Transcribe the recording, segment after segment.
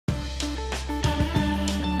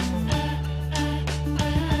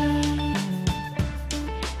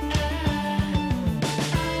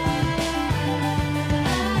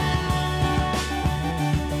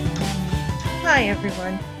Hi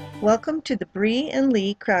everyone, welcome to the Bree and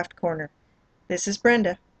Lee Craft Corner. This is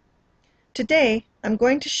Brenda. Today I'm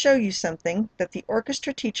going to show you something that the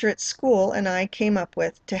orchestra teacher at school and I came up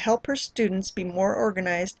with to help her students be more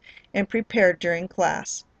organized and prepared during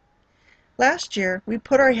class. Last year we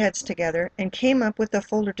put our heads together and came up with a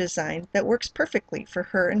folder design that works perfectly for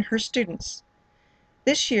her and her students.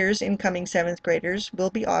 This year's incoming 7th graders will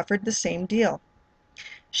be offered the same deal.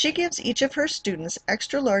 She gives each of her students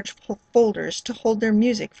extra large folders to hold their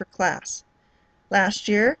music for class. Last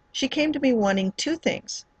year, she came to me wanting two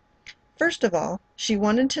things. First of all, she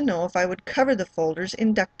wanted to know if I would cover the folders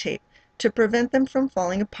in duct tape to prevent them from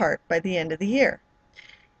falling apart by the end of the year,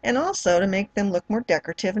 and also to make them look more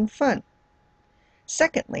decorative and fun.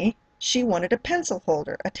 Secondly, she wanted a pencil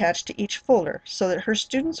holder attached to each folder so that her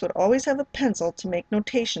students would always have a pencil to make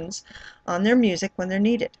notations on their music when they're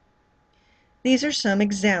needed. These are some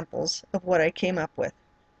examples of what I came up with.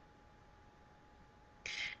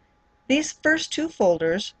 These first two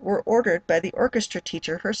folders were ordered by the orchestra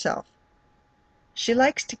teacher herself. She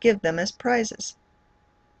likes to give them as prizes.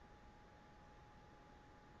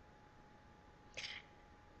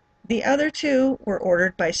 The other two were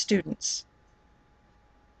ordered by students.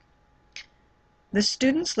 The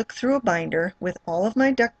students look through a binder with all of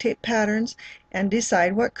my duct tape patterns and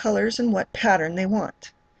decide what colors and what pattern they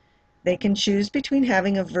want. They can choose between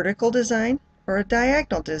having a vertical design or a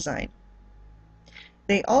diagonal design.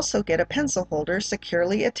 They also get a pencil holder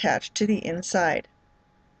securely attached to the inside.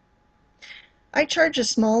 I charge a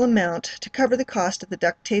small amount to cover the cost of the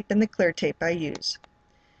duct tape and the clear tape I use.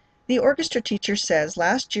 The orchestra teacher says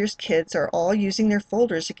last year's kids are all using their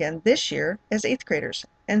folders again this year as 8th graders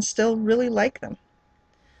and still really like them.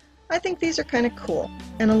 I think these are kind of cool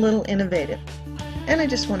and a little innovative, and I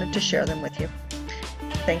just wanted to share them with you.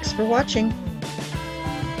 Thanks for watching.